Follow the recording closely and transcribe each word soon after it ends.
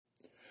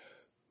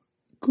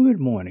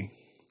Good morning.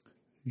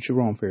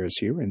 Jerome Ferris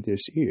here, and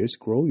this is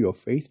Grow Your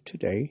Faith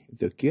Today,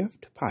 the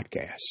Gift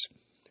Podcast.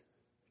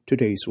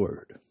 Today's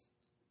word,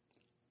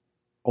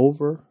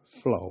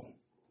 Overflow.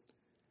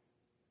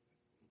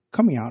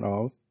 Coming out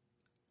of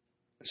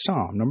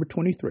Psalm number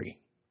 23,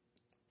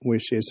 where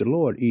it says, The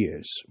Lord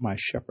is my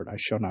shepherd, I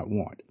shall not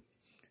want.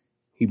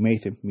 He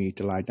maketh me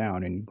to lie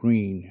down in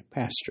green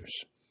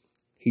pastures.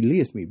 He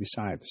leadeth me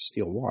beside the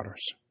still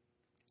waters.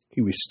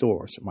 He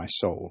restores my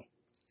soul.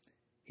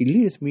 He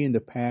leadeth me in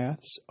the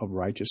paths of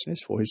righteousness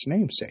for his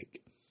name's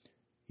sake.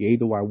 Yea,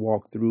 though I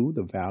walk through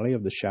the valley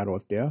of the shadow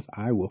of death,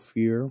 I will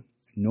fear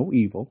no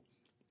evil,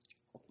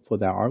 for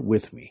thou art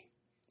with me.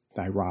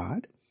 Thy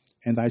rod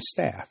and thy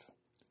staff,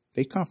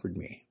 they comfort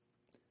me.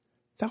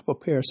 Thou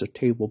preparest a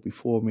table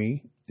before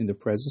me in the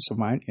presence of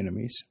mine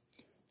enemies.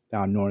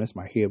 Thou anointest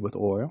my head with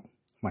oil,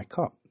 my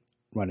cup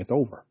runneth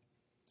over.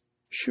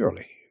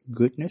 Surely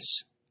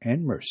goodness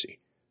and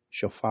mercy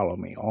shall follow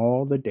me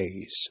all the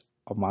days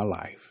of my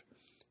life,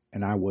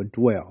 and I will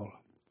dwell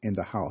in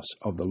the house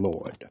of the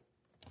Lord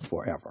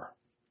forever.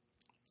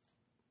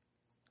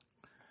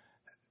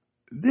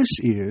 This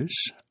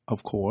is,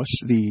 of course,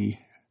 the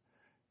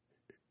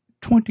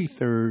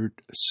 23rd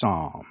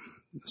Psalm,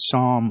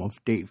 Psalm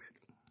of David,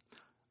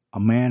 a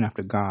man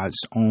after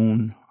God's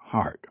own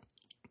heart,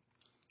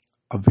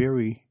 a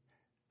very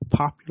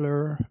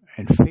popular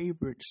and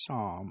favorite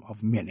psalm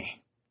of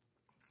many.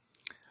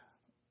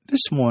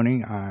 This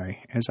morning,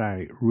 as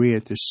I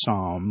read this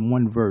psalm,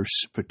 one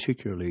verse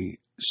particularly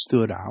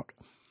stood out,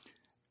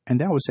 and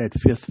that was that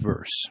 5th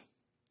verse,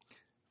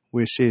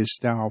 where it says,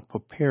 Thou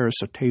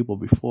preparest a table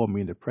before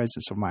me in the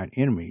presence of mine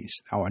enemies.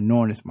 Thou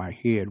anointest my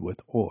head with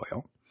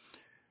oil.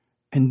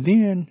 And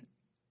then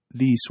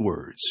these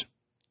words,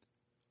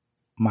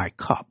 My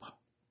cup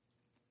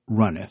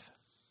runneth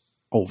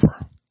over.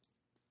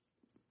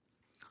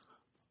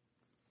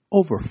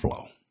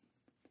 Overflow.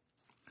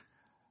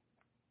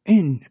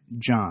 In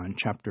John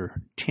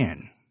chapter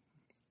 10,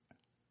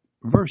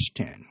 verse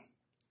 10,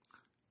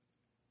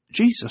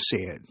 Jesus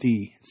said,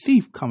 The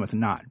thief cometh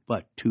not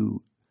but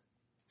to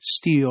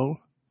steal,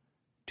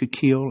 to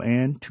kill,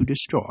 and to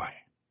destroy.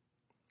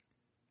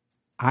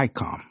 I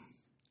come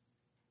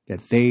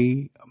that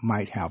they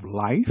might have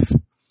life,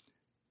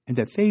 and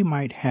that they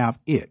might have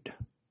it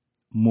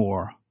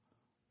more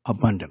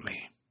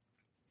abundantly.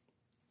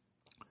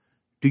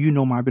 Do you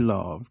know, my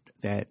beloved,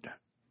 that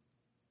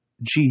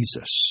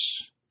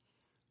Jesus,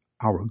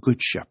 our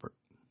good shepherd,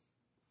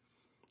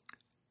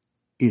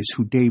 is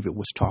who David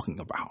was talking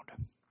about.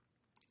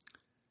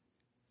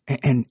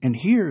 And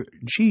here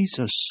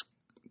Jesus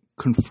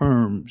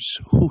confirms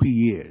who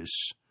he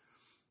is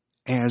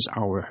as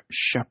our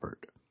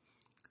shepherd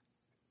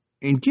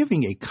in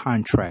giving a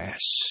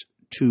contrast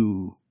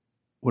to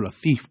what a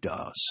thief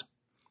does.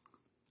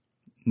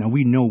 Now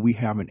we know we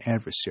have an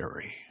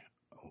adversary.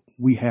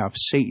 We have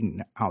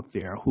Satan out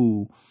there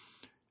who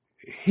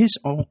his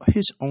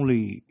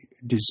only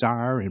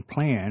desire and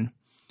plan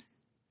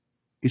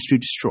is to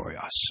destroy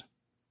us.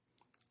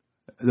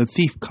 The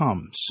thief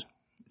comes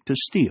to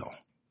steal,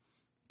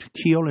 to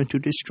kill, and to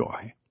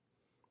destroy,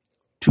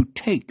 to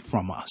take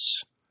from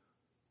us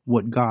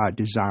what God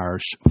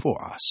desires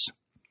for us.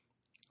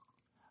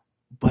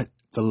 But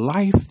the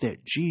life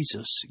that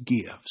Jesus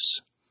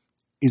gives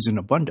is an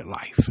abundant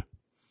life.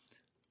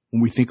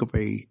 When we think of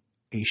a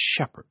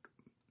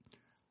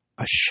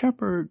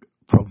shepherd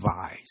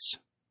provides.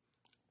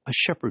 A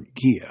shepherd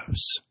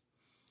gives.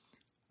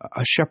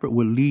 A shepherd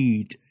will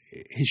lead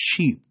his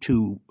sheep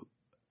to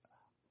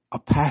a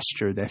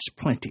pasture that's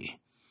plenty,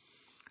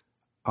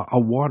 a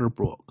water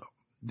brook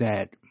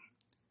that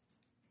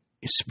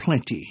is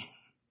plenty,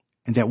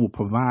 and that will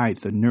provide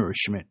the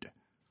nourishment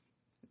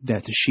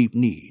that the sheep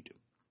need.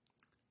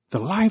 The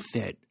life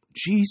that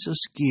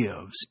Jesus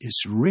gives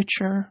is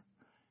richer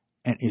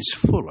and is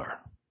fuller.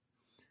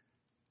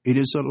 It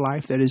is a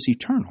life that is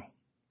eternal,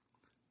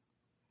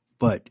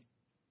 but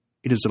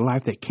it is a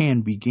life that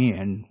can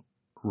begin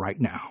right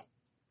now.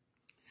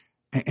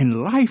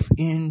 And life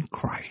in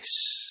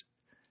Christ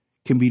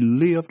can be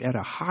lived at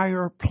a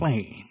higher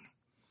plane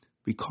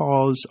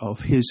because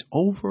of his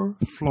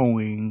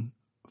overflowing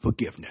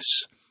forgiveness.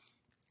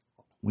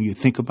 When you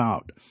think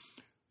about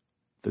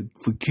the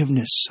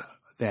forgiveness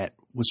that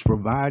was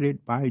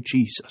provided by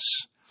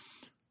Jesus,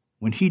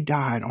 when he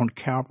died on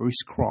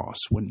Calvary's cross,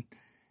 when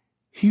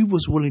he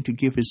was willing to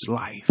give his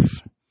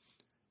life,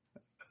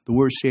 the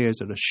word says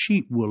that a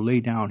sheep will lay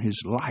down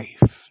his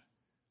life.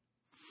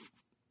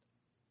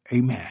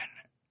 Amen.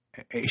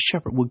 A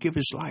shepherd will give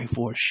his life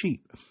for a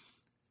sheep.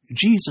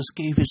 Jesus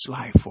gave his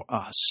life for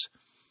us.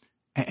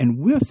 And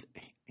with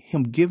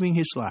him giving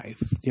his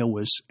life, there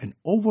was an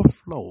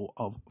overflow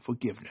of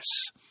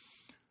forgiveness,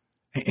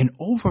 an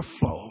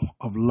overflow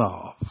of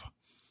love,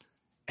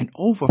 an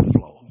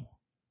overflow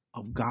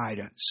of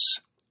guidance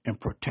and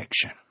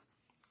protection.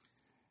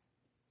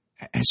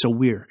 And so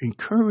we're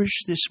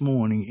encouraged this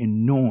morning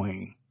in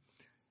knowing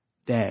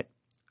that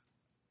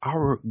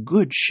our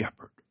good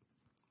shepherd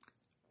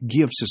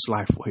gives his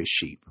life for his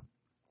sheep.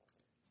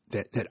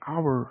 That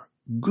our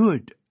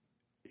good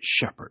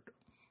shepherd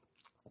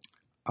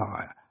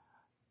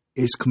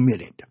is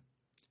committed,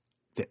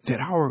 that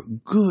our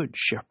good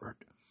shepherd,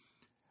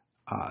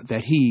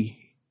 that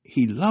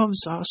he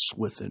loves us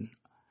with an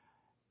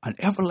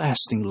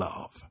everlasting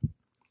love,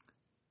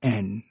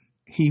 and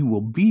he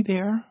will be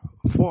there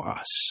for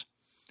us,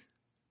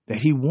 that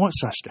he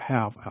wants us to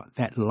have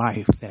that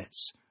life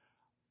that's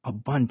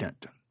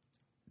abundant,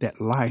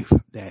 that life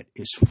that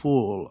is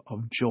full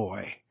of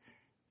joy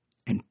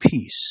and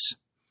peace.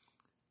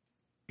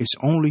 It's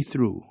only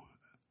through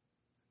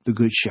the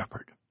Good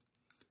Shepherd.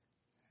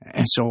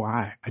 And so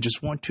I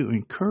just want to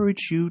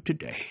encourage you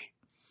today,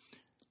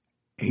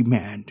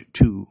 amen,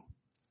 to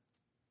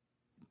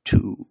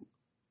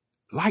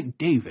like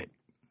David,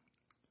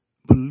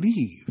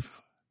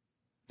 believe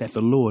that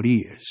the Lord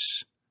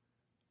is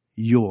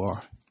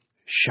your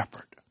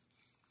shepherd,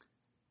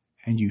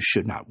 and you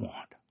should not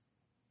want.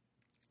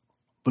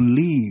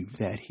 Believe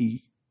that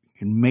he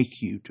can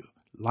make you to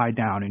lie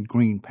down in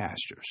green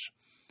pastures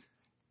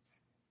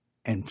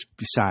and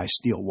beside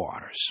still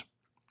waters.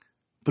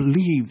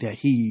 Believe that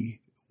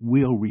he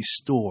will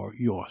restore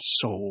your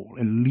soul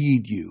and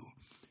lead you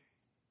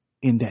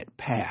in that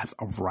path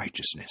of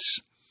righteousness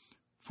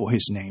for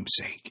his name's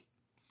sake.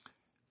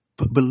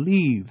 But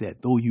believe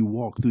that though you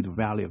walk through the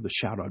valley of the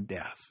shadow of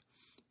death,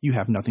 you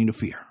have nothing to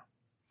fear,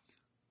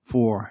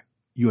 for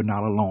you're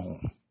not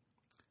alone.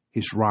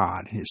 His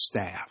rod and his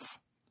staff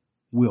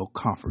will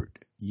comfort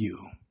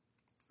you.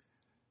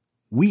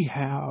 We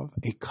have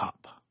a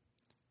cup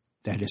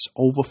that is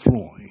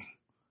overflowing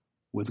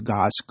with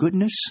God's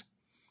goodness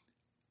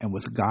and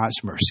with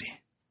God's mercy.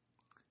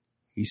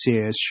 He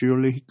says,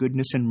 surely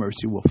goodness and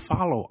mercy will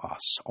follow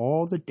us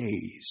all the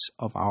days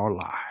of our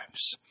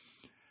lives,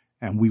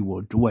 and we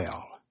will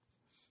dwell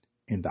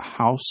in the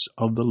house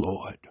of the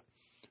Lord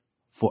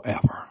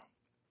forever.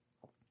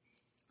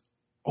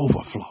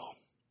 Overflow.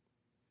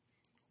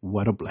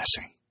 What a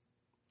blessing.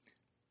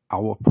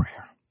 Our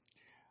prayer.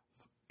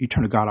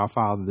 Eternal God, our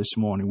Father, this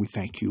morning we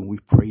thank you and we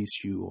praise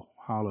you.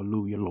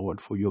 Hallelujah, Lord,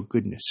 for your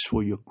goodness,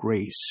 for your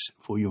grace,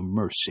 for your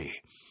mercy.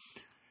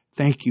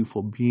 Thank you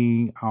for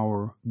being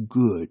our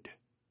good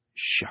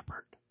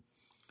shepherd.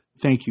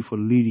 Thank you for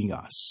leading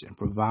us and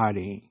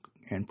providing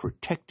and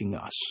protecting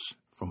us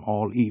from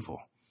all evil.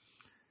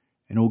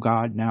 And oh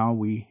God, now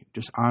we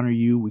just honor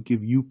you. We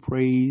give you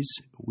praise.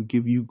 We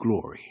give you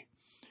glory.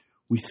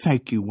 We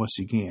thank you once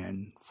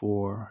again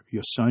for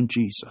your son,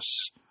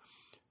 Jesus.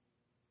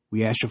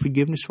 We ask your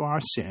forgiveness for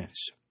our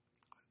sins.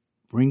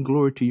 Bring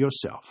glory to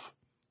yourself.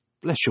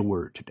 Bless your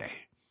word today.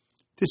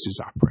 This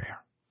is our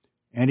prayer.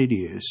 And it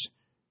is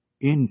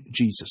in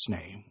Jesus'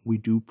 name we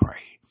do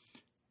pray.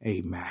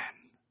 Amen.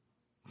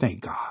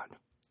 Thank God.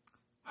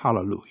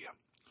 Hallelujah.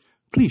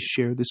 Please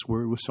share this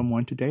word with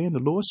someone today, and the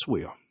Lord's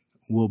will.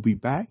 We'll be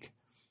back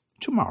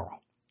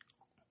tomorrow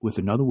with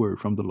another word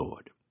from the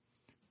Lord.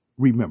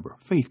 Remember,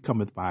 faith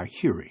cometh by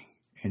hearing,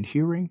 and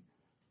hearing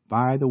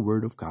by the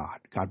word of God.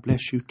 God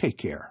bless you. Take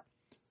care.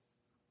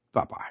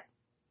 Bye-bye.